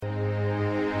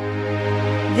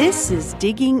This is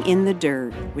Digging in the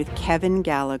Dirt with Kevin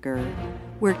Gallagher,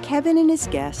 where Kevin and his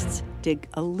guests dig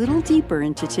a little deeper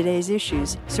into today's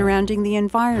issues surrounding the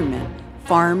environment,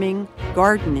 farming,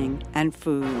 gardening, and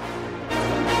food.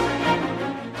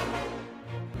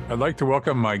 I'd like to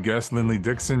welcome my guest, Lindley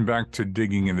Dixon, back to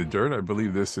Digging in the Dirt. I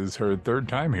believe this is her third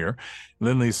time here.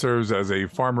 Lindley serves as a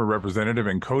farmer representative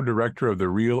and co-director of the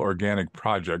Real Organic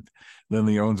Project.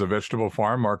 Lindley owns a vegetable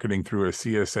farm, marketing through a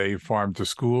CSA farm to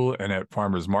school and at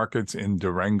farmers markets in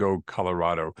Durango,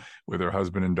 Colorado, with her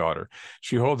husband and daughter.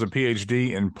 She holds a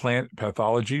PhD in plant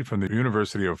pathology from the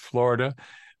University of Florida.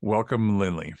 Welcome,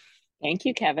 Lindley. Thank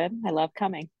you, Kevin. I love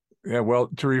coming. Yeah, well,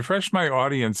 to refresh my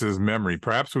audience's memory,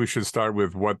 perhaps we should start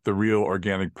with what the Real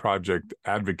Organic Project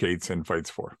advocates and fights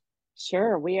for.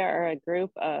 Sure. We are a group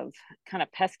of kind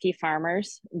of pesky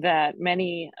farmers that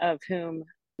many of whom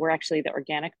were actually the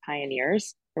organic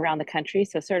pioneers around the country.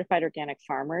 So certified organic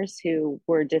farmers who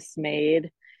were dismayed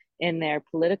in their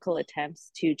political attempts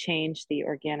to change the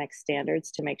organic standards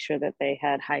to make sure that they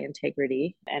had high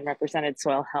integrity and represented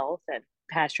soil health and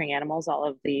pasturing animals, all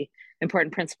of the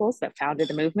important principles that founded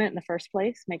the movement in the first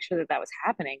place, make sure that that was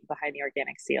happening behind the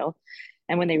organic seal.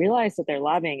 And when they realized that their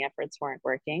lobbying efforts weren't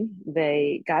working,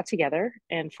 they got together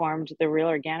and formed the Real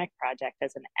Organic Project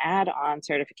as an add-on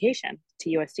certification to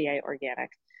USDA Organic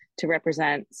to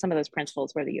represent some of those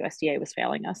principles where the USDA was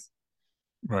failing us.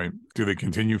 Right. Do they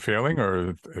continue failing,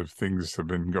 or have things have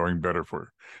been going better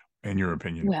in your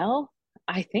opinion? Well,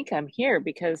 I think I'm here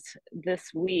because this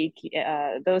week,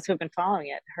 those who have been following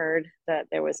it heard that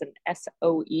there was an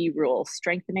SOE rule,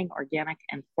 Strengthening Organic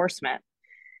Enforcement.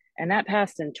 And that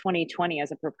passed in 2020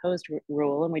 as a proposed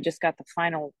rule, and we just got the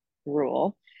final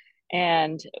rule.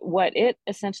 And what it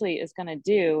essentially is going to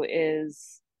do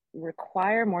is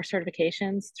require more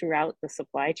certifications throughout the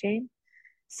supply chain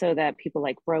so that people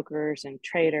like brokers and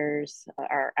traders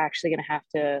are actually going to have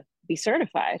to be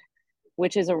certified,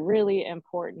 which is a really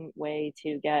important way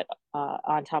to get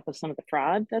on top of some of the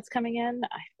fraud that's coming in.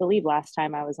 I believe last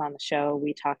time I was on the show,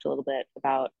 we talked a little bit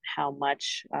about how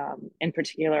much, in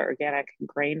particular, organic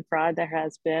grain fraud there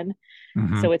has been.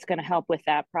 Mm-hmm. So it's going to help with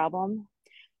that problem.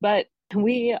 But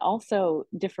we also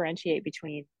differentiate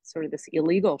between sort of this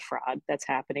illegal fraud that's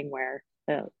happening where,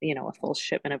 a full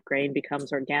shipment of grain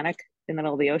becomes organic in the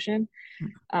middle of the ocean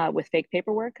with fake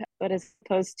paperwork, but as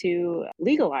opposed to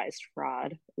legalized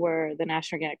fraud, where the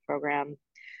National Organic Program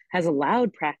has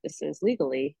allowed practices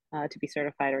legally to be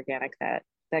certified organic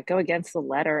that go against the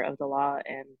letter of the law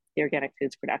and the Organic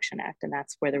Foods Production Act. And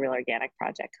that's where the Real Organic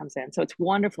Project comes in. So it's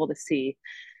wonderful to see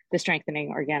the Strengthening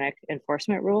Organic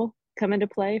Enforcement rule come into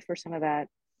play for some of that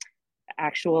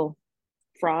actual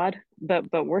fraud,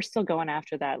 but we're still going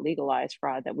after that legalized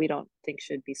fraud that we don't think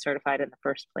should be certified in the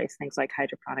first place, things like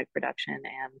hydroponic production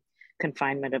and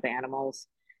confinement of animals.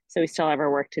 So we still have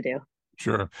our work to do.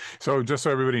 Sure. So just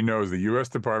so everybody knows, the U.S.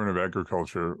 Department of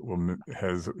Agriculture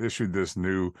has issued this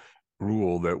new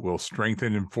rule that will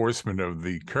strengthen enforcement of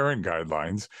the current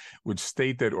guidelines, which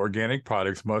state that organic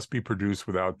products must be produced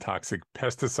without toxic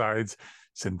pesticides,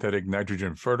 synthetic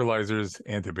nitrogen fertilizers,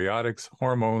 antibiotics,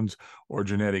 hormones, or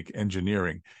genetic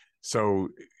engineering. So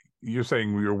you're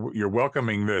saying you're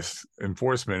welcoming this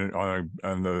enforcement on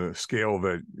the scale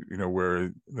that,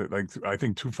 where, like, I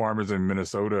think two farmers in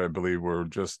Minnesota, I believe, were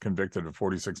just convicted of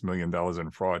 $46 million in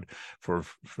fraud for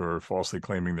falsely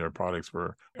claiming their products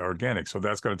were organic. So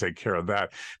that's going to take care of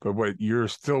that. But what you're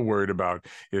still worried about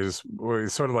is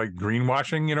sort of like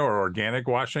greenwashing, or organic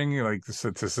washing, like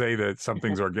to say that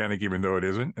something's organic even though it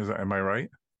isn't. Am I right?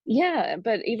 Yeah,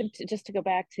 but even just to go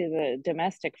back to the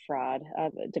domestic fraud,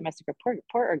 domestic or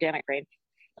poor organic grain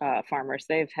farmers,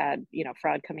 they've had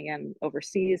fraud coming in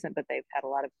overseas, but they've had a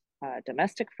lot of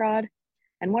domestic fraud.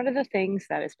 And one of the things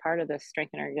that is part of the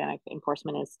strengthened organic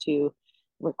enforcement is to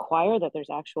require that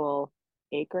there's actual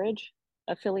acreage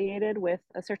affiliated with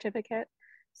a certificate,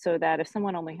 so that if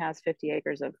someone only has 50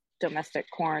 acres of domestic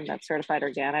corn that's certified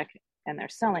organic and they're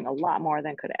selling a lot more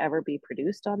than could ever be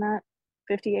produced on that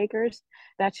 50 acres,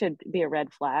 that should be a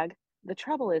red flag. The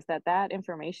trouble is that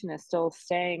information is still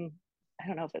staying, I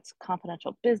don't know if it's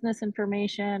confidential business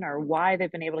information or why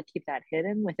they've been able to keep that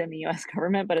hidden within the US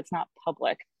government, but it's not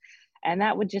public. And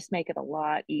that would just make it a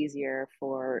lot easier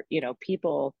for,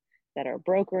 people that are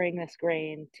brokering this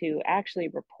grain to actually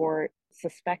report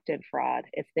suspected fraud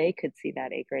if they could see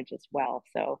that acreage as well.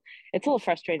 So it's a little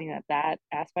frustrating that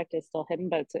aspect is still hidden,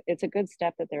 but it's a good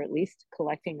step that they're at least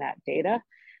collecting that data.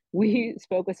 We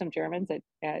spoke with some Germans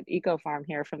at EcoFarm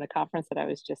here from the conference that I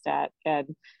was just at,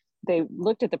 and they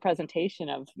looked at the presentation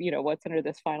of, what's under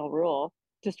this final rule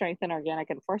to strengthen organic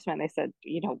enforcement. They said,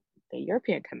 the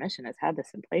European Commission has had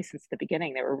this in place since the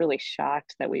beginning. They were really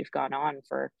shocked that we've gone on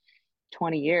for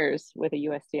 20 years with a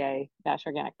USDA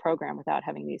National Organic Program without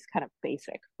having these kind of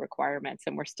basic requirements,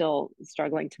 and we're still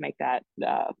struggling to make that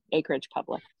acreage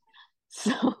public.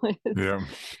 So Yeah.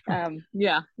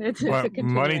 it's a But money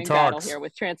continuing battle talks. here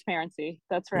with transparency.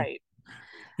 That's right.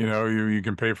 You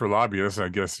can pay for lobbyists. I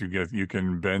guess you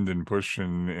can bend and push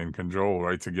and control,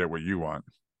 right, to get what you want.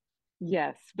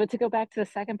 Yes, but to go back to the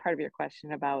second part of your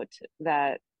question about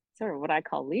that sort of what I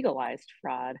call legalized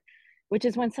fraud, which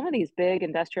is when some of these big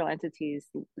industrial entities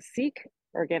seek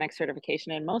organic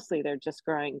certification, and mostly they're just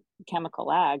growing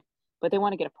chemical ag, but they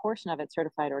want to get a portion of it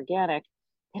certified organic.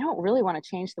 They don't really want to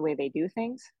change the way they do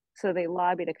things. So they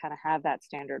lobby to kind of have that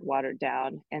standard watered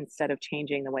down instead of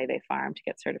changing the way they farm to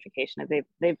get certification. And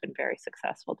they've been very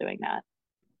successful doing that.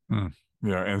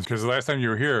 Yeah, and because the last time you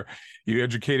were here, you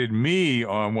educated me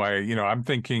on why, I'm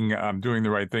thinking I'm doing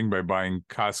the right thing by buying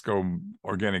Costco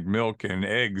organic milk and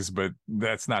eggs, but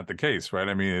that's not the case, right?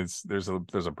 I mean, there's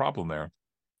a problem there.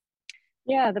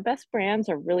 Yeah, the best brands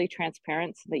are really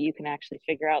transparent so that you can actually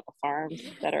figure out the farms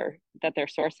that they're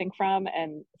sourcing from.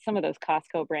 And some of those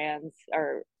Costco brands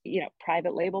are,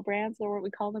 private label brands or what we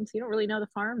call them. So you don't really know the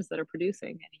farms that are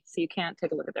producing. So you can't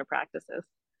take a look at their practices.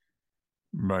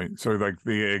 Right. So like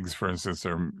the eggs, for instance,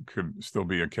 could still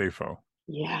be a CAFO.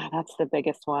 Yeah, that's the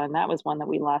biggest one. That was one that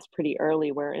we lost pretty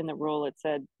early, where in the rule it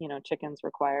said, chickens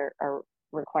are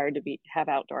required to have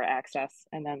outdoor access,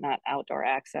 and then that outdoor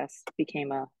access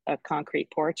became a concrete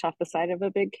porch off the side of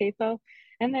a big CAFO,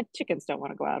 and the chickens don't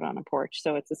want to go out on a porch,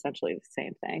 so it's essentially the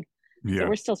same thing. So Yeah.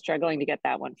 we're still struggling to get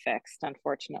that one fixed.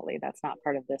 Unfortunately, that's not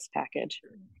part of this package.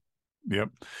 Yep.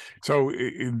 So,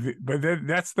 but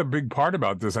that's the big part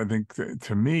about this. I think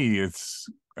to me,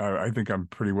 I think I'm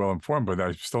pretty well informed, but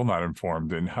I'm still not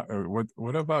informed. And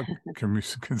what about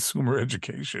consumer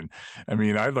education? I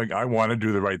mean, I want to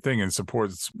do the right thing and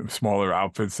support smaller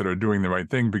outfits that are doing the right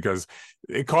thing, because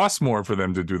it costs more for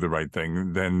them to do the right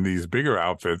thing than these bigger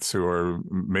outfits who are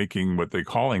making what they're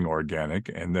calling organic,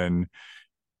 and then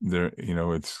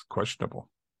it's questionable.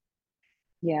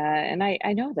 Yeah, and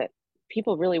I know that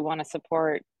people really want to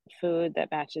support food that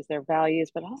matches their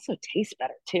values, but also tastes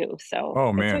better too. So Oh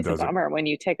it's man, always a does it? bummer when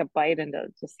you take a bite into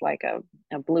just like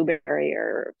a blueberry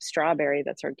or strawberry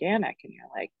that's organic, and you're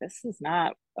like, this is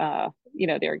not,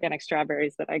 the organic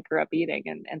strawberries that I grew up eating,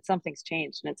 and something's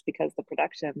changed, and it's because the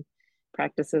production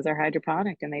practices are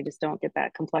hydroponic, and they just don't get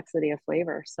that complexity of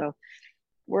flavor. So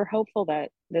we're hopeful that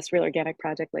this Real Organic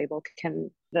Project label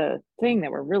the thing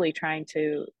that we're really trying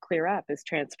to clear up is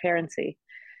transparency,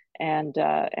 and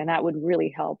that would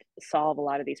really help solve a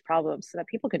lot of these problems so that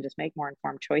people can just make more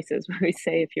informed choices. When we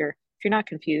say, if you're not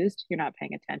confused, you're not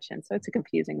paying attention. So it's a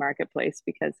confusing marketplace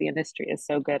because the industry is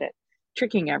so good at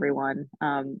tricking everyone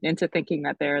into thinking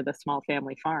that they're the small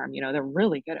family farm. They're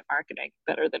really good at marketing,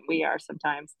 better than we are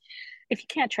sometimes. If you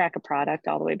can't track a product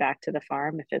all the way back to the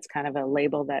farm, if it's kind of a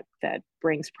label that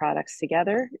brings products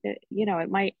together, it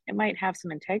might have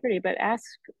some integrity. But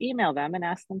email them and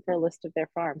ask them for a list of their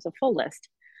farms, a full list.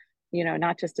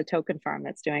 Not just a token farm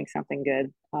that's doing something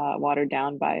good, watered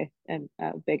down by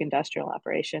a big industrial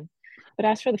operation, but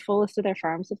ask for the full list of their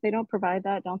farms. If they don't provide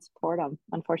that, don't support them.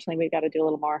 Unfortunately, we got to do a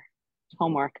little more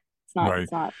homework.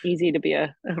 It's not easy to be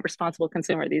a responsible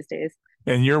consumer these days.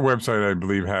 And your website, I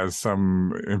believe, has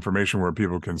some information where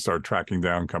people can start tracking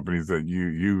down companies that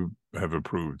you have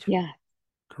approved. Yeah.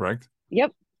 Correct?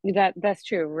 Yep. That's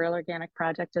true. Real Organic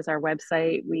Project is our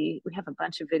website. We have a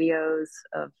bunch of videos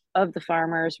of the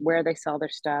farmers, where they sell their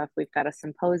stuff. We've got a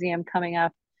symposium coming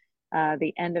up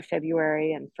the end of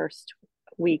February and first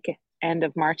week end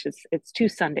of March. It's 2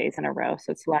 Sundays in a row.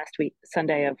 So it's last week,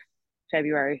 Sunday of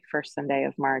February, first Sunday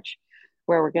of March,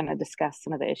 where we're going to discuss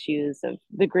some of the issues of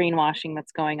the greenwashing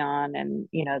that's going on. And,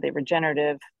 the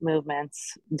regenerative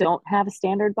movements don't have a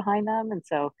standard behind them. And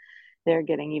so they're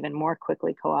getting even more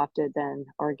quickly co-opted than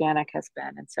organic has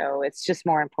been. And so it's just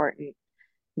more important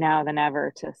now than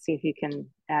ever to see if you can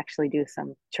actually do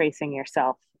some tracing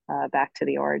yourself back to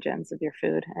the origins of your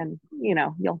food. And,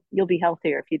 you'll be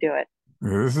healthier if you do it.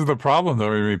 This is the problem,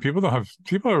 though. I mean, people are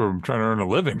trying to earn a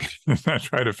living, not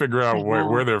trying to figure out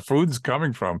where their food's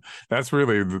coming from. That's why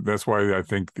I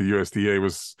think the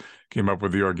USDA came up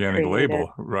with the organic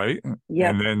label, right? Yeah.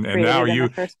 And now in the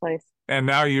first place. And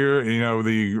now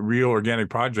the Real Organic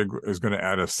Project is going to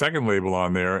add a second label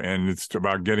on there, and it's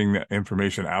about getting the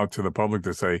information out to the public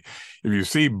to say, if you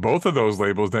see both of those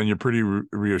labels, then you're pretty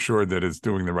reassured that it's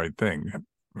doing the right thing,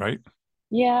 right?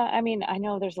 Yeah, I mean, I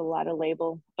know there's a lot of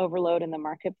label overload in the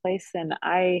marketplace, and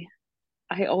I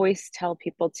I always tell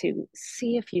people to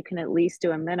see if you can at least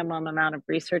do a minimum amount of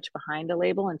research behind a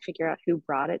label and figure out who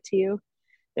brought it to you.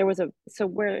 So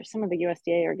where some of the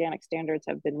USDA organic standards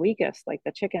have been weakest, like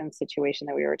the chicken situation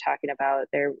that we were talking about,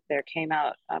 there came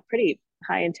out a pretty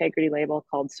high integrity label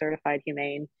called Certified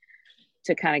Humane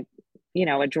to kind of,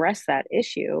 address that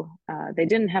issue. They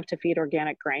didn't have to feed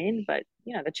organic grain, but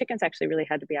the chickens actually really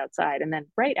had to be outside. And then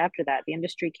right after that, the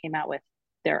industry came out with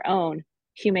their own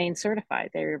humane certified.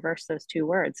 They reversed those two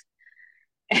words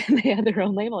and they had their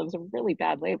own label. It was a really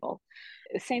bad label.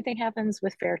 The same thing happens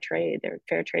with fair trade.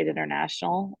 Fair Trade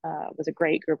International was a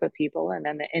great group of people, and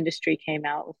then the industry came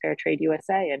out with Fair Trade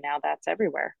USA, and now that's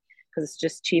everywhere because it's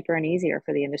just cheaper and easier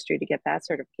for the industry to get that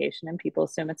certification, and people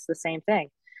assume it's the same thing.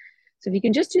 So if you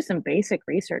can just do some basic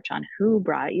research on who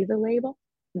brought you the label,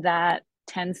 that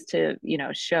tends to,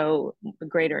 show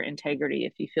greater integrity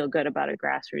if you feel good about a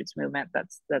grassroots movement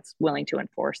that's willing to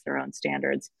enforce their own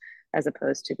standards as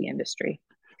opposed to the industry,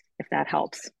 if that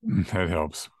helps. That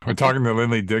helps. We're talking to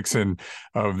Lindley Dixon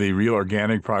of the Real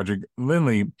Organic Project.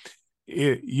 Lindley,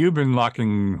 you've been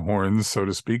locking horns, so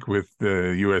to speak, with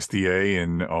the USDA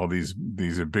and all these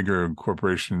bigger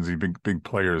corporations, these big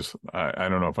players. I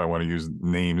don't know if I want to use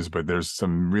names, but there's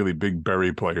some really big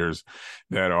berry players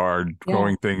that are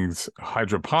growing things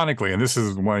hydroponically, and this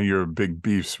is one of your big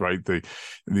beefs, right? The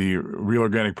Real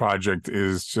Organic Project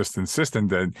is just insistent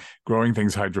that growing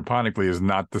things hydroponically is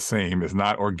not the same, is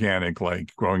not organic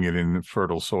like growing it in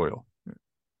fertile soil.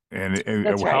 And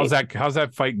how's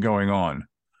that fight going on?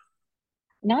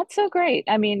 Not so great.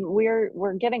 I mean,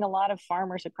 we're getting a lot of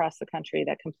farmers across the country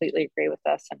that completely agree with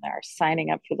us and are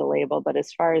signing up for the label. But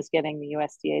as far as getting the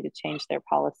USDA to change their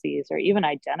policies or even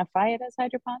identify it as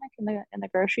hydroponic in the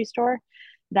grocery store,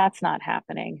 that's not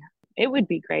happening. It would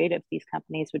be great if these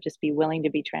companies would just be willing to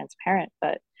be transparent.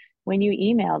 But when you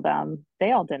email them,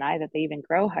 they all deny that they even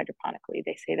grow hydroponically.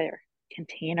 They say they're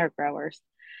container growers.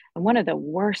 And one of the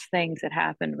worst things that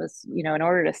happened was, in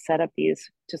order to set up these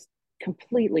just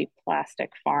completely plastic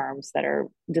farms that are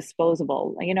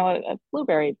disposable. A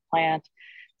blueberry plant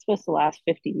is supposed to last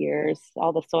 50 years.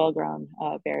 All the soil grown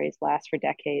berries last for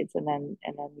decades. And then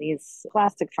these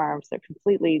plastic farms, they're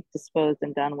completely disposed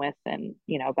and done with in,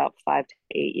 about 5 to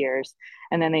 8 years.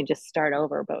 And then they just start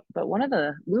over. But one of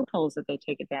the loopholes that they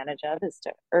take advantage of is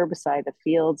to herbicide the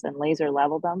fields and laser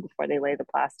level them before they lay the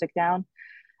plastic down.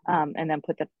 And then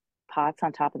put the pots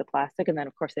on top of the plastic, and then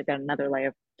of course they've got another layer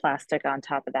of plastic on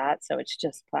top of that, so it's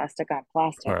just plastic on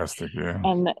plastic.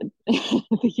 And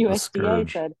the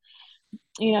USDA said,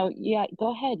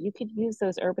 go ahead, you could use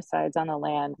those herbicides on the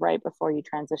land right before you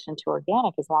transition to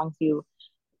organic, as long as you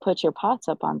put your pots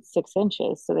up on 6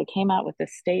 inches. So they came out with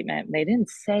this statement. They didn't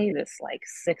say this like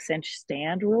 6-inch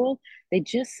stand rule. They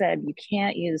just said you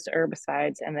can't use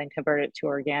herbicides and then convert it to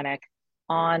organic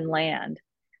on land.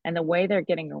 And the way they're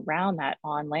getting around that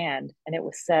on land, and it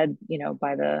was said,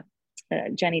 by the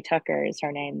Jenny Tucker is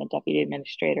her name, the deputy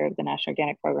administrator of the National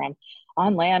Organic Program,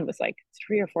 on land was like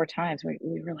 3 or 4 times. We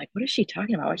were like, what is she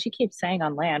talking about? What she keeps saying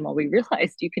on land? Well, we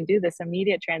realized you can do this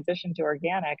immediate transition to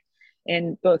organic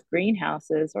in both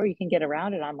greenhouses, or you can get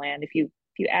around it on land if you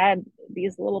add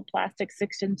these little plastic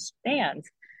 6-inch stands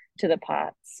to the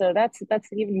pot. So that's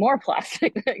even more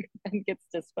plastic that gets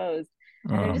disposed.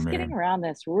 And they're just getting around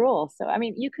this rule. So, I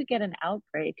mean, you could get an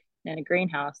outbreak in a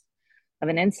greenhouse of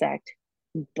an insect,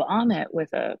 bomb it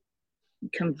with a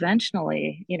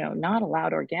conventionally, not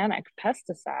allowed organic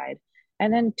pesticide,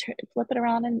 and then flip it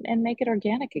around and make it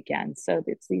organic again. So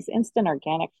it's these instant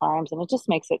organic farms, and it just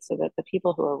makes it so that the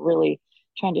people who are really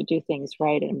trying to do things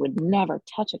right and would never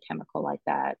touch a chemical like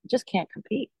that just can't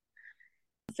compete.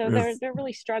 So they're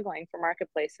really struggling for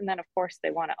marketplace. And then of course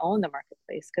they want to own the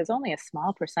marketplace because only a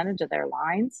small percentage of their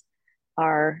lines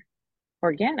are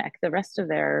organic. The rest of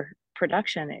their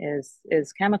production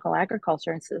is chemical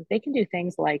agriculture. And so they can do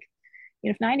things like,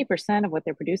 if 90% of what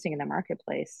they're producing in the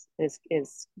marketplace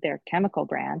is their chemical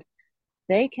brand,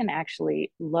 they can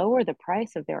actually lower the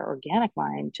price of their organic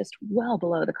line just well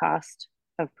below the cost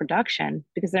of production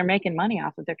because they're making money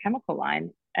off of their chemical line,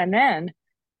 and then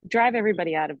drive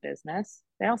everybody out of business.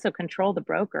 They also control the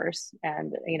brokers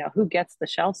and who gets the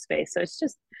shelf space. So it's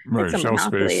just it's a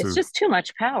monopoly. It's just too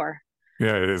much power.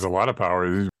 Yeah, it is a lot of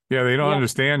power. Yeah, they don't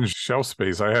understand shelf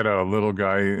space. I had a little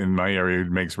guy in my area who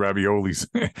makes raviolis,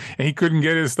 and he couldn't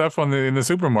get his stuff in the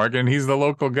supermarket, and he's the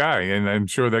local guy. And I'm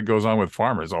sure that goes on with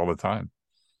farmers all the time.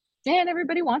 Yeah, and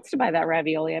everybody wants to buy that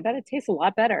ravioli. I bet it tastes a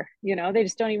lot better. They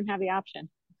just don't even have the option.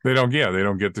 They don't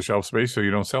get the shelf space, so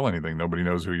you don't sell anything. Nobody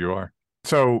knows who you are.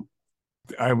 So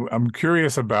I'm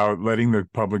curious about letting the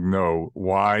public know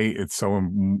why it's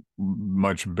so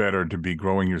much better to be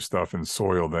growing your stuff in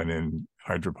soil than in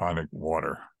hydroponic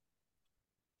water?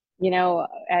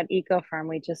 At EcoFarm,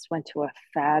 we just went to a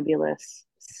fabulous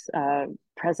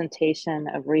presentation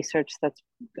of research that's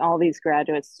all these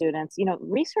graduate students.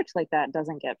 Research like that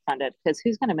doesn't get funded because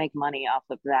who's going to make money off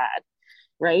of that,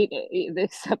 right?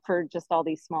 Except for just all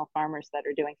these small farmers that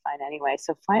are doing fine anyway.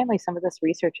 So finally, some of this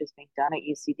research is being done at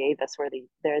UC Davis, where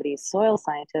there are these soil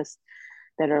scientists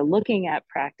that are looking at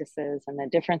practices and the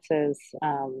differences,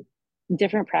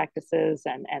 different practices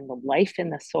and the life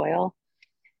in the soil.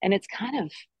 And it's kind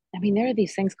of, there are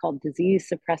these things called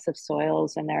disease suppressive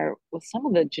soils, and they're with some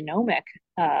of the genomic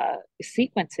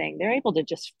sequencing, they're able to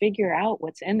just figure out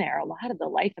what's in there. A lot of the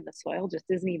life in the soil just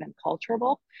isn't even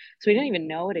culturable. So we didn't even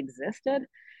know it existed.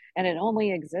 And it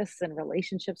only exists in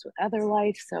relationships with other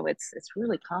life. So it's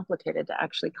really complicated to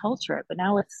actually culture it. But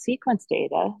now with sequence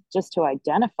data, just to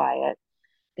identify it,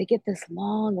 they get this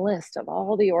long list of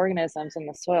all the organisms in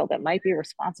the soil that might be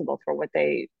responsible for what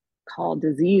they call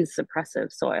disease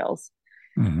suppressive soils.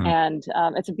 Mm-hmm. And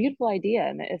it's a beautiful idea.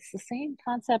 And it's the same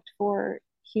concept for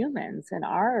humans and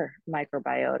our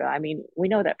microbiota. We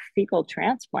know that fecal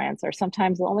transplants are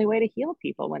sometimes the only way to heal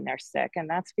people when they're sick. And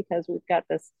that's because we've got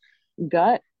this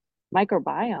gut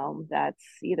microbiome that's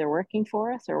either working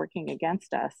for us or working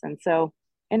against us. And so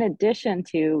in addition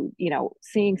to,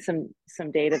 seeing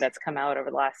some data that's come out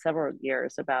over the last several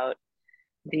years about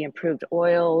the improved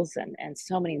oils and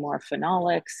so many more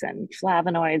phenolics and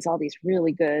flavonoids, all these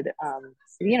really good,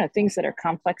 things that are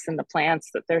complex in the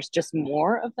plants, that there's just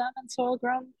more of them in soil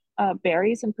grown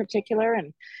berries in particular.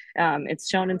 And it's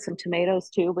shown in some tomatoes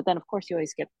too. But then of course you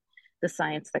always get the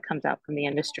science that comes out from the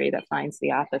industry that finds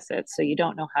the opposite. So you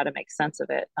don't know how to make sense of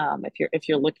it if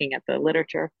you're looking at the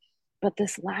literature. But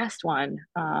this last one,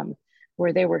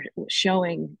 where they were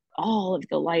showing all of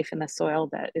the life in the soil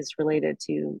that is related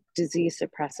to disease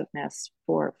suppressiveness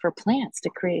for plants to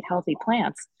create healthy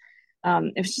plants.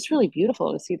 It was just really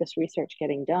beautiful to see this research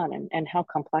getting done and how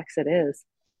complex it is.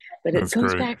 But it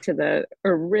goes back to the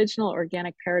original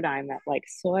organic paradigm that like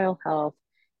soil health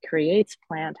creates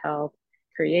plant health,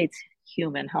 creates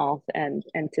human health, and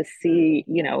to see,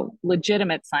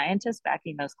 legitimate scientists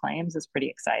backing those claims is pretty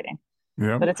exciting.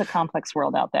 Yeah. But it's a complex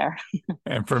world out there.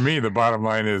 And for me, the bottom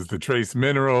line is the trace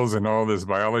minerals and all this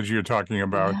biology you're talking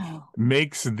about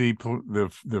makes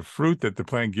the fruit that the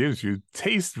plant gives you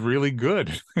taste really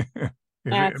good.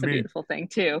 That's a beautiful thing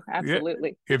too.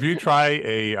 Absolutely. Yeah, if you try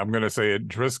I'm going to say a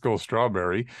Driscoll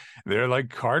strawberry, they're like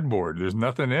cardboard. There's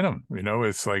nothing in them.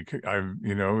 It's like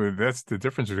that's the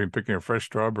difference between picking a fresh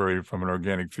strawberry from an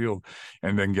organic field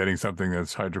and then getting something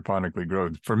that's hydroponically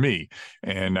grown for me.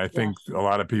 And I think a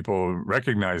lot of people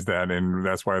recognize that, and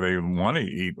that's why they want to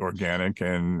eat organic,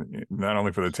 and not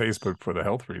only for the taste, but for the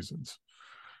health reasons.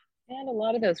 And a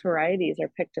lot of those varieties are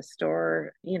picked to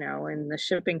store, in the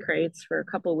shipping crates for a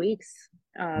couple of weeks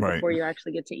before you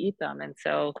actually get to eat them. And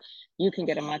so you can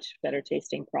get a much better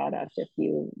tasting product if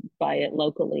you buy it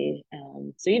locally.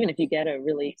 So even if you get a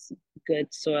really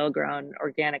good soil grown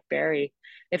organic berry,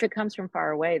 if it comes from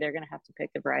far away, they're going to have to pick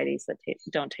the varieties that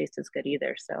don't taste as good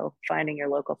either. So finding your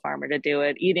local farmer to do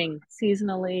it, eating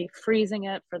seasonally, freezing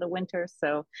it for the winter.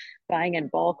 So buying in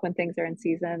bulk when things are in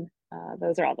season.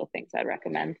 Those are all the things I'd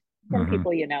recommend from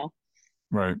people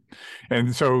Right.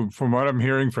 And so from what I'm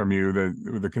hearing from you,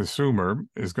 that the consumer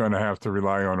is going to have to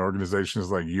rely on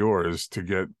organizations like yours to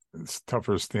get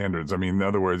tougher standards. In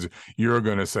other words, you're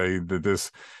going to say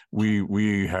that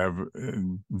we have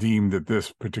deemed that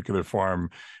this particular farm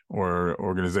or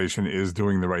organization is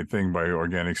doing the right thing by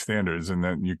organic standards, and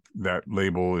that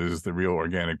label is the Real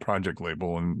Organic Project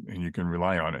label, and you can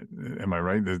rely on it. Am I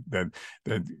right? That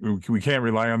we can't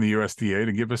rely on the USDA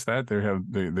to give us that?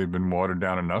 They've been watered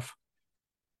down enough.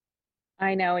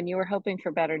 I know, and you were hoping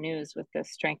for better news with the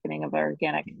strengthening of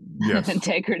organic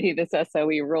integrity, this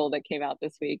SOE rule that came out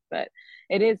this week. But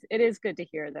it is good to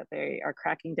hear that they are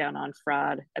cracking down on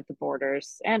fraud at the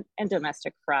borders and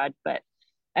domestic fraud. But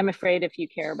I'm afraid if you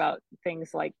care about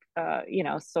things like,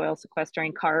 soil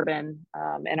sequestering carbon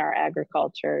in our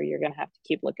agriculture, you're going to have to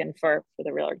keep looking for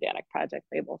the Real Organic Project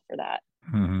label for that.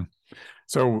 Mm-hmm.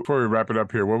 So before we wrap it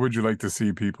up here, what would you like to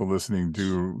see people listening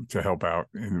do to help out?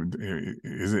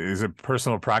 Is it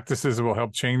personal practices that will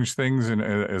help change things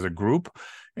as a group?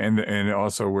 And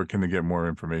also, where can they get more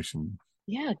information?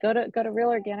 Yeah, go to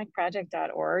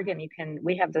realorganicproject.org, and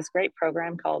we have this great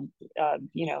program called,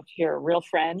 if you're a real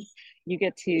friend, you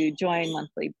get to join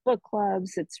monthly book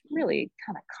clubs. It's really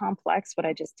kind of complex what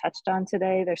I just touched on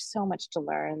today. There's so much to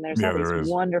learn. There's all these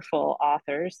wonderful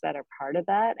authors that are part of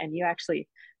that. And you actually,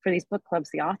 for these book clubs,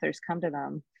 the authors come to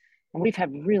them, and we've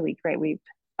had really great,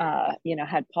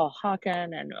 had Paul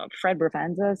Hawken and Fred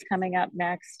Bravenza is coming up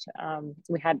next.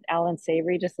 We had Alan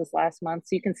Savory just this last month.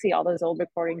 So you can see all those old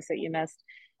recordings that you missed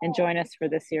and join us for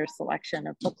this year's selection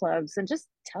of book clubs, and just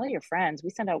tell your friends. We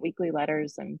send out weekly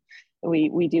letters, and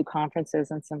we do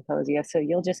conferences and symposia. So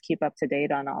you'll just keep up to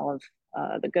date on all of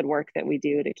the good work that we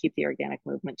do to keep the organic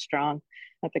movement strong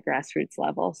at the grassroots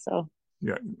level. So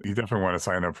yeah, you definitely want to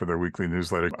sign up for their weekly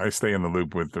newsletter. I stay in the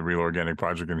loop with the Real Organic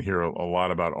Project and hear a lot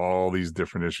about all these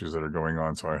different issues that are going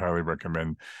on. So I highly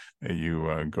recommend that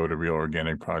you go to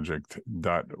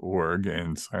realorganicproject.org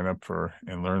and sign up for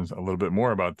and learn a little bit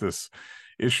more about this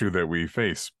issue that we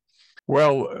face.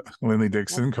 Well, Lindley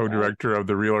Dixon, co-director of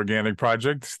the Real Organic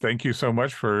Project, thank you so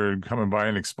much for coming by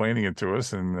and explaining it to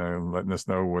us and letting us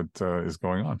know what is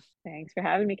going on. Thanks for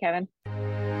having me, Kevin.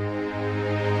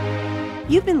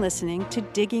 You've been listening to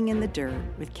Digging in the Dirt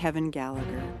with Kevin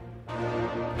Gallagher.